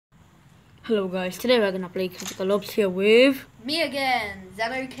Hello guys, today we're gonna play Critical Ops here with... Me again,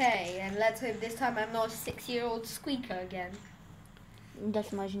 ZOK, and let's hope this time I'm not a 6-year-old squeaker again.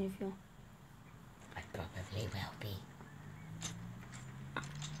 Just imagine if you... I probably will be.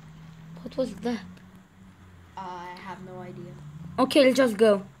 What was that? I have no idea. Okay, let's just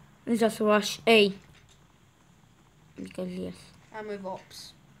go. Let's just rush A. Because yes. I'm with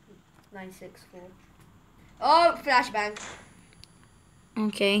Ops 964. Oh, flashbang.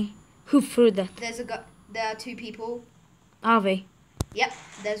 Okay. Who threw that? There are two people. Are they? Yep,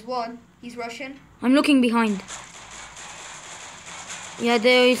 there's one. He's Russian. I'm looking behind. Yeah,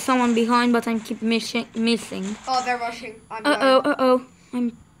 there is someone behind, but I keep missing. Oh, they're rushing. I'm Uh-oh.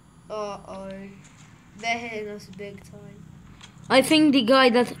 Uh-oh. They're hitting us big time. I think the guy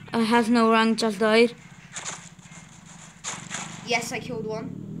that has no rank just died. Yes, I killed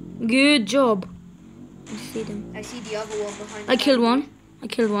one. Good job. I see them. I see the other one behind. I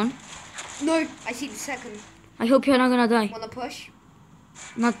killed one. No, I see the second. I hope you're not gonna die. Wanna push?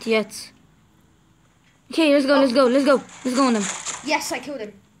 Not yet. Okay, let's go on them. Yes, I killed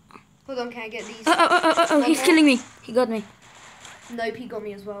him. Hold on, can I get these? He's killing me. He got me. Nope, he got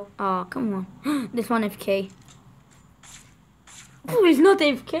me as well. Oh, come on. This one FK. Oh, he's not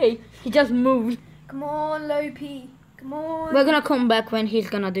FK. He just moved. Come on, Lopi. Come on. We're gonna come back when he's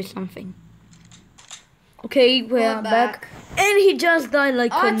gonna do something. Okay, we're back. And he just died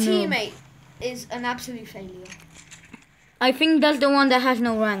like our a noob. teammate is an absolute failure. I think that's the one that has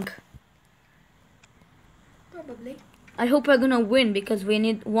no rank. Probably. I hope we're gonna win because we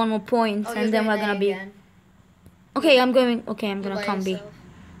need one more point and then we're gonna be... Again. Okay, I'm gonna come B.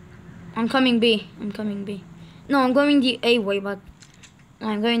 I'm coming B. No, I'm going the A way, but...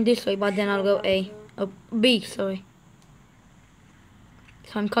 I'm going this way, but then I'll go A. Oh, B, sorry.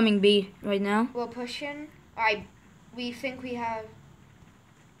 So I'm coming B right now. We're pushing. Alright, we think we have...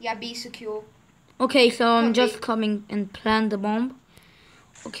 Yeah, B secure. Okay, so I'm just coming and plant the bomb.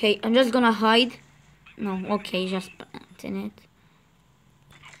 Okay, I'm just gonna hide. No, okay, just planting it.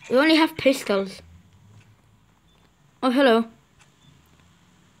 We only have pistols. Oh, hello.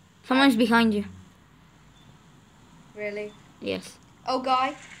 Someone's behind you. Really? Yes. Oh,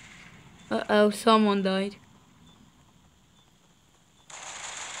 guy. Uh-oh, someone died.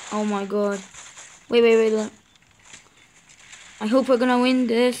 Oh my god. Wait. Look. I hope we're gonna win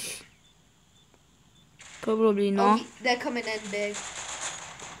this. Probably not. Oh, they're coming in big.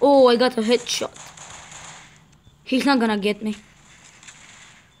 Oh, I got a headshot. He's not gonna get me.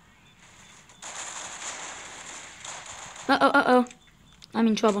 Uh-oh. I'm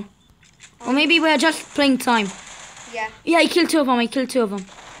in trouble. Or maybe we're just playing time. Yeah. Yeah, I killed two of them.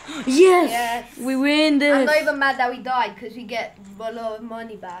 Yes! We win this! I'm not even mad that we died because we get a lot of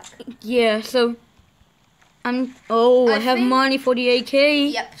money back. Yeah, so... I have think- money for the AK.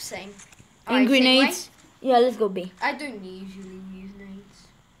 Yep, same. And Alright, grenades. Yeah, let's go B. I don't usually use nades.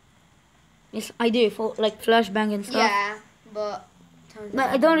 Yes, I do, for like flashbang and stuff. Yeah, but... But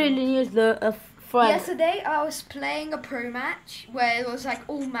I don't really use the frag. Yesterday I was playing a pro match where it was like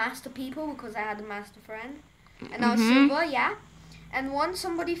all master people because I had a master friend. And I was silver, yeah. And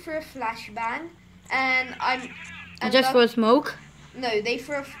somebody threw a flashbang and Just for a smoke? No, they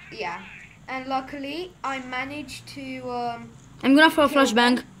threw yeah. And luckily I managed to I'm gonna throw a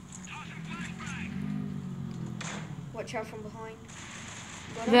flashbang. Watch out from behind.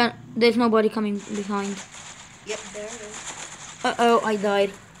 There's nobody coming behind. Yep, there it is. Uh-oh, I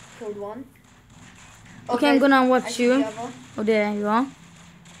died. Killed one. Okay, I'm gonna watch you. The other. Oh, there you are.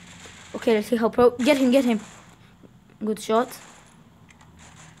 Okay, let's see how pro... Get him. Good shot.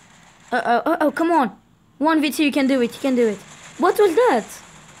 Uh-oh, come on. 1v2, you can do it. What was that?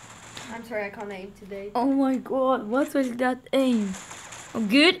 I'm sorry, I can't aim today. Oh my god, what was that aim? Oh,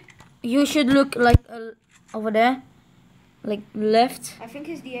 good. You should look like over there. Like left. I think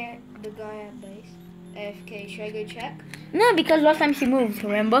it's the guy at base. AFK, should I go check? No, because last time he moved,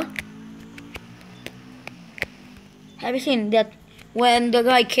 remember? Have you seen that when the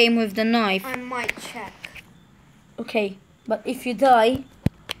guy came with the knife? I might check. Okay, but if you die,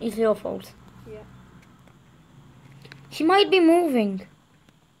 it's your fault. Yeah. He might be moving.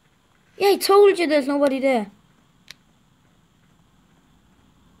 Yeah, I told you there's nobody there.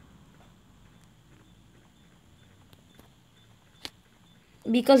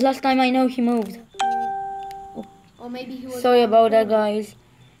 Because last time I know he moved. Or maybe he was... Sorry about that, guys.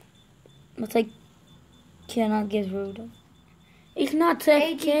 But I cannot get rid of. It's not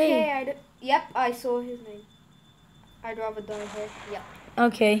FK. Yep, I saw his name. I'd rather die here. Yep.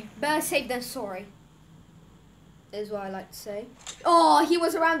 Okay. Better safe than sorry. Is what I like to say. Oh, he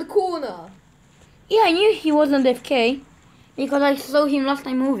was around the corner. Yeah, I knew he wasn't FK. Because I saw him last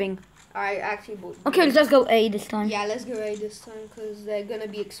time moving. I actually bought. Okay, let's go A this time. Yeah, let's go A this time because they're gonna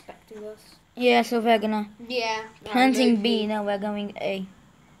be expecting us. Yeah, so we're gonna Yeah. planting Low B. P. Now we're going A.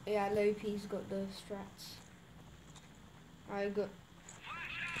 Yeah, Low P's got the strats. I got.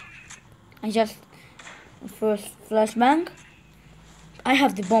 I just first flashbang. I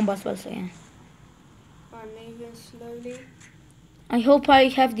have the bomb as well, so yeah. I'm moving slowly. I hope I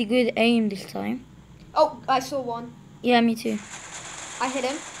have the good aim this time. Oh, I saw one. Yeah, me too. I hit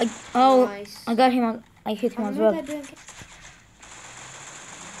him. I got him. I hit him as well.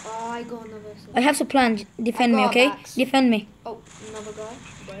 Oh, I got another. I have to plant. Defend me, okay? Defend me. Oh, another guy.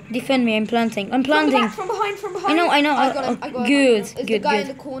 Dead. Defend me. I'm planting. I'm planting. From behind. I know. I got him. I got good. him. It's Good. the guy Good.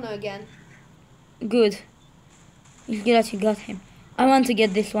 in the corner again. Good. It's good that you got him. I want to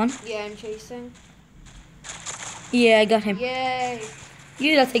get this one. Yeah, I'm chasing. Yeah, I got him. Yay.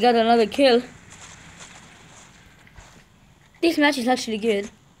 Good that I got another kill. This match is actually good.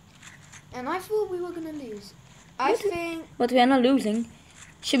 And I thought we were gonna lose. I think. But we are not losing.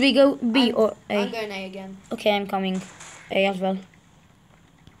 Should we go B or A? I'm going A again. Okay, I'm coming A as well.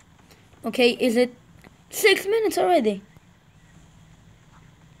 Okay, is it 6 minutes already?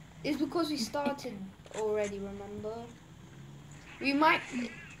 It's because we started already, remember? We might,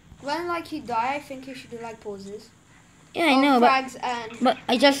 when like you die, I think you should do like pauses. Yeah, I know, frags and but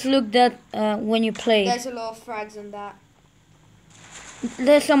I just looked at when you play. There's a lot of frags in that.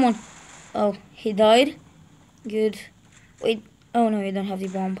 There's someone. Oh, he died. Good. Wait. Oh no, you don't have the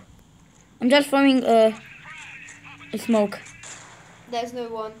bomb. I'm just throwing a smoke. There's no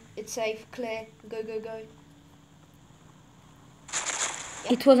one. It's safe. Clear. Go, go, go.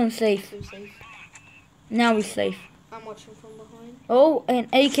 Yep. It wasn't safe. So safe. Now it's safe. I'm watching from behind. Oh, an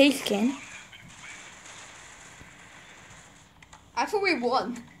AK skin. I thought we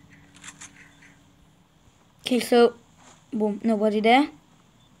won. Okay, so boom, nobody there.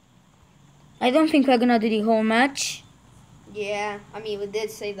 I don't think we're gonna do the whole match. Yeah, I mean we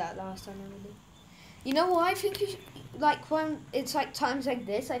did say that last time already. You know what? I think you should, like when it's like times like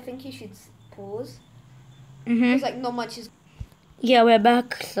this, I think you should pause. Because like not much is. Yeah, we're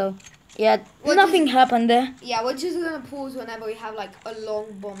back. So yeah, nothing happened there. Yeah, we're just gonna pause whenever we have like a long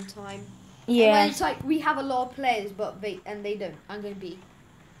bomb time. Yeah. And when it's like we have a lot of players, but they don't. I'm gonna be.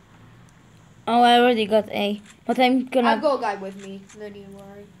 Oh, I already got A, but I'm gonna. I've got a guy with me. No need to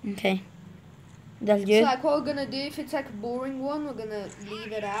worry. Okay. That's good. So like what we're gonna do, if it's like a boring one, we're gonna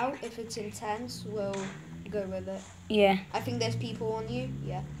leave it out. If it's intense, we'll go with it. Yeah. I think there's people on you.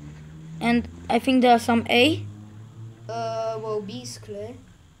 Yeah. And I think there are some A. Well, B's clear.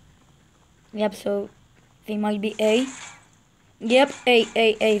 Yep. So they might be A. Yep.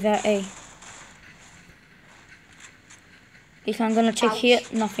 A. They're A. Okay, so I'm gonna check here.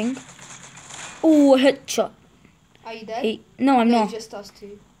 Nothing. Oh, a headshot. Are you dead? Hey. No, I'm not. Just us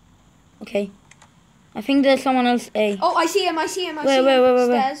two. Okay. I think there's someone else A. Oh, I see him. Wait.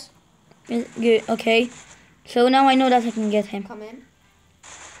 Stairs. Good. Okay. So now I know that I can get him. Come in.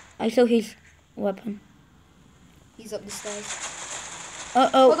 I saw his weapon. He's up the stairs.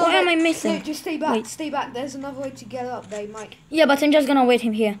 What am I missing? No, just stay back. Wait. Stay back. There's another way to get up there, Mike. Yeah, but I'm just gonna wait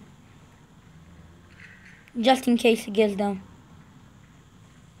him here. Just in case he gets down.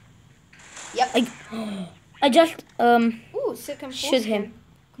 Yep. I just Ooh, sick and shoot him.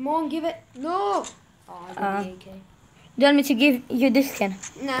 Come on, give it. No. Oh, I got the AK. Do you want me to give you this skin?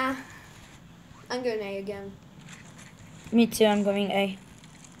 Nah. I'm going A again. Me too, I'm going A.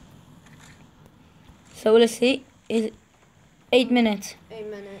 So let's see. Is it 8 minutes? 8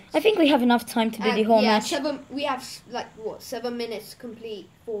 minutes. I think we have enough time to do the whole match. We have like what? 7 minutes to complete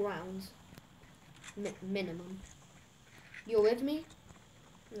 4 rounds. Minimum. You're with me?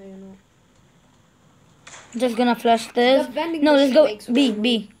 No, you're not. Just gonna flash this. The vending No, let's machine go makes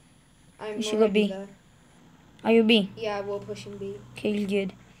B. I'm should go B. there. Are you B? Yeah, we're pushing B. Okay,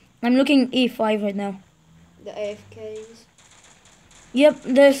 good. I'm looking E5 right now. The AFKs. Yep,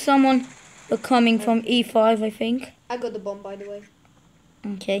 there's someone coming from E5, I think. I got the bomb, by the way.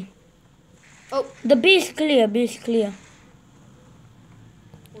 Okay. Oh. The B is clear. B is clear.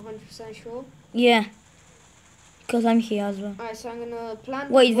 100% sure. Yeah. Because I'm here as well. Alright, so I'm gonna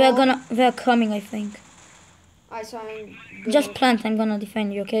plant. Wait, they're coming, I think. Alright, so I'm gonna, Just plant. I'm gonna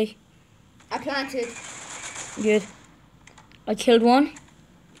defend you, okay? I planted. Good. I killed one.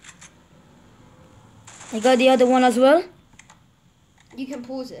 I got the other one as well. You can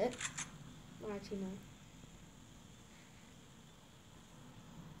pause it. Actually, no.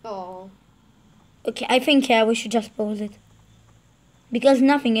 Oh. Okay, I think we should just pause it. Because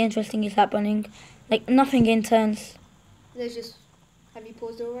nothing interesting is happening. Like, nothing intense. There's just... Have you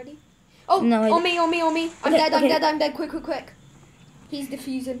paused it already? Oh, no, on me. I'm Okay, dead, okay. I'm dead. Quick. He's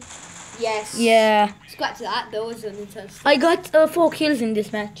defusing. Yes. Yeah. Scratch that. There was an intense. I got 4 kills in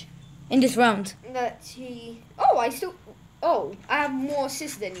this match. In this round. Let's see. Oh, I still. Oh, I have more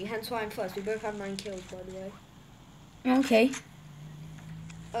assists than you. Hence why I'm first. We both have 9 kills, by the way. Okay.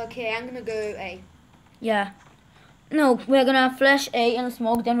 Okay, I'm gonna go A. Yeah. No, we're gonna flash A and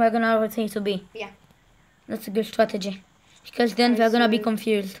smoke, then we're gonna rotate to B. Yeah. That's a good strategy. Because then I we're gonna be see.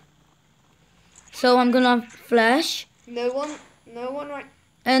 confused. So I'm gonna flash. No one right.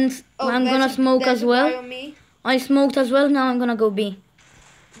 And Oh, I'm gonna smoke there's as a well. guy on me. I smoked as well, now I'm gonna go B.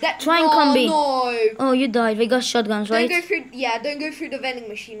 Try and no, come B. No. Oh, you died. We got shotguns, right? Don't go through the vending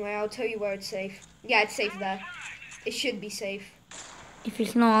machine way. I'll tell you where it's safe. Yeah, it's safe there. It should be safe. If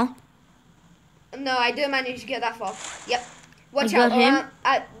it's not. No, I didn't manage to get that far. Yep. Watch I got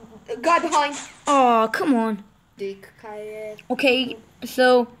out. him. Guy behind. Oh, come on. Dick. Okay,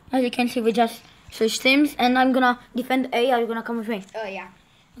 so as you can see, we just switched teams, and I'm gonna defend A. Are you gonna come with me? Oh, yeah.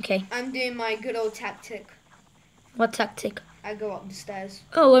 Okay. I'm doing my good old tactic. What tactic? I go up the stairs.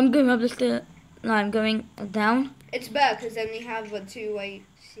 Oh, I'm going up the stairs. No, I'm going down. It's better because then we have a two-way.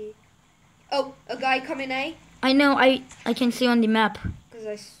 See. Oh, a guy coming A. I know. I can see on the map. Because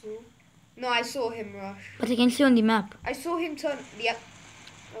I saw. No, I saw him rush. But I can see on the map. I saw him turn. Yep.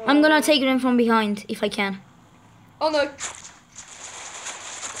 I'm gonna take them from behind if I can. Oh no.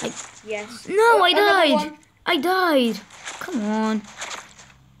 I- Yes. No, Oh, I another died. one. I died. Come on.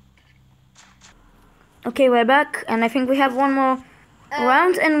 Okay, we're back, and I think we have one more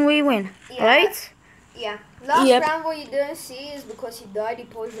round, and we win. Yeah. Right? Yeah. Last Yep. round, what you didn't see is because he died, he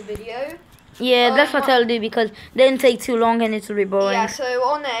paused the video. Yeah, that's what I'll do because they didn't take too long, and it will be boring. Yeah, so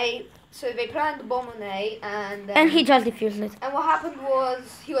on A, so they planted the bomb on A, And he just defused it. and what happened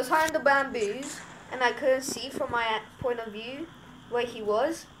was he was hiding the bamboos, and I couldn't see from my point of view where he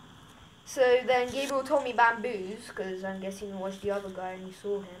was. So then Gabriel told me bamboos, because I'm guessing he watched the other guy and he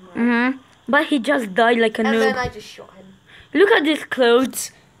saw him, right? But he just died like a And then noob. I just shot him. Look at these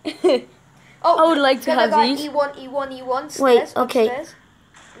clothes. Oh, I would like to then have the guy, these. E1, stairs, Wait, okay. upstairs.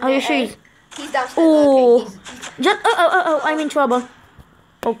 Are you Near sure? A. He's downstairs. Oh, Okay, he's just I'm in trouble.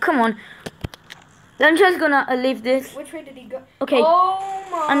 Oh, come on. I'm just gonna leave this. which way did he go? Okay, Oh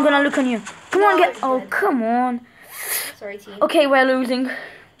my. I'm gonna look on you. Come on, No, get. he's Oh, dead. come on. Sorry, team. Okay, we're losing.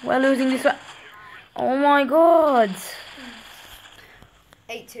 We're losing this one. Oh my god.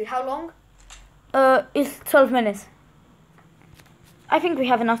 8-2. How long? It's 12 minutes. I think we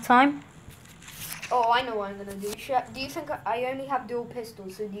have enough time. Oh, I know what I'm gonna do. Do you think I only have dual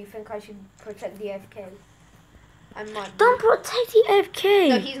pistols? So do you think I should protect the AFK? I might. Don't protect the AFK.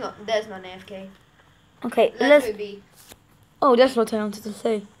 No, he's not. There's not an AFK. Okay, Let's let's. go B. Oh, that's what I wanted to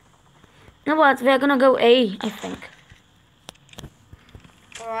say. No, but we're gonna go A, I think.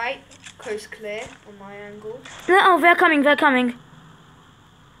 All right. Coast clear on my angle. No, oh, they're coming. They're coming.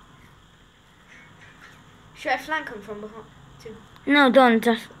 Should I flank him from behind? No, don't.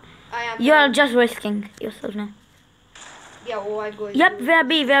 Just I am. you're just risking yourself now. Yeah, all I go is. Yep, they're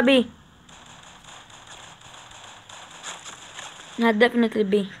B. They're B. Not definitely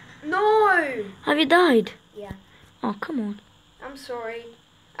B. No. Have you died? Yeah. Oh, come on. I'm sorry.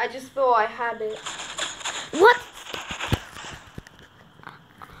 I just thought I had it. What?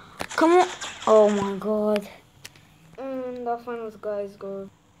 Come on. Oh my god. That one was guys go.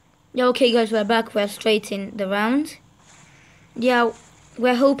 Yeah, okay guys, we're back. We're straight in the round. Yeah,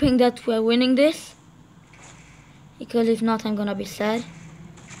 we're hoping that we're winning this. Because if not, I'm gonna be sad.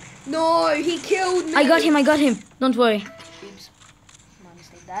 No, he killed me. I got him. Don't worry. Oops. My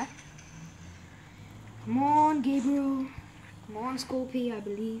mistake there. Come on, Gabriel. Come on, Scorpy, I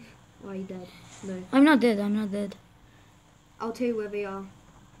believe. Oh, are you dead? No. I'm not dead. I'll tell you where they are.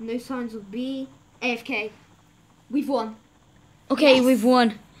 No signs of B. AFK. We've won. Okay, Yes. we've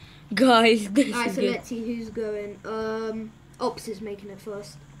won. Guys, this Alright, is so good. let's see who's going. Ops is making it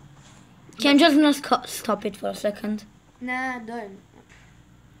first. Can you just not stop it for a second? Nah, don't.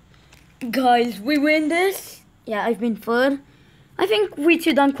 Guys, we win this. Yeah, I've been third. I think we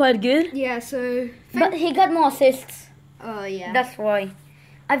two done quite good. Yeah, so. But he got more assists. Oh, yeah. That's why.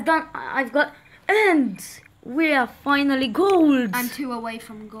 I've got, and we are finally gold. I'm 2 away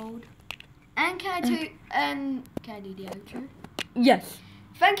from gold. And can I do the outro? Yes.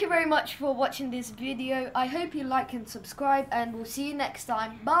 Thank you very much for watching this video. I hope you like and subscribe, and we'll see you next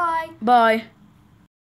time. Bye. Bye.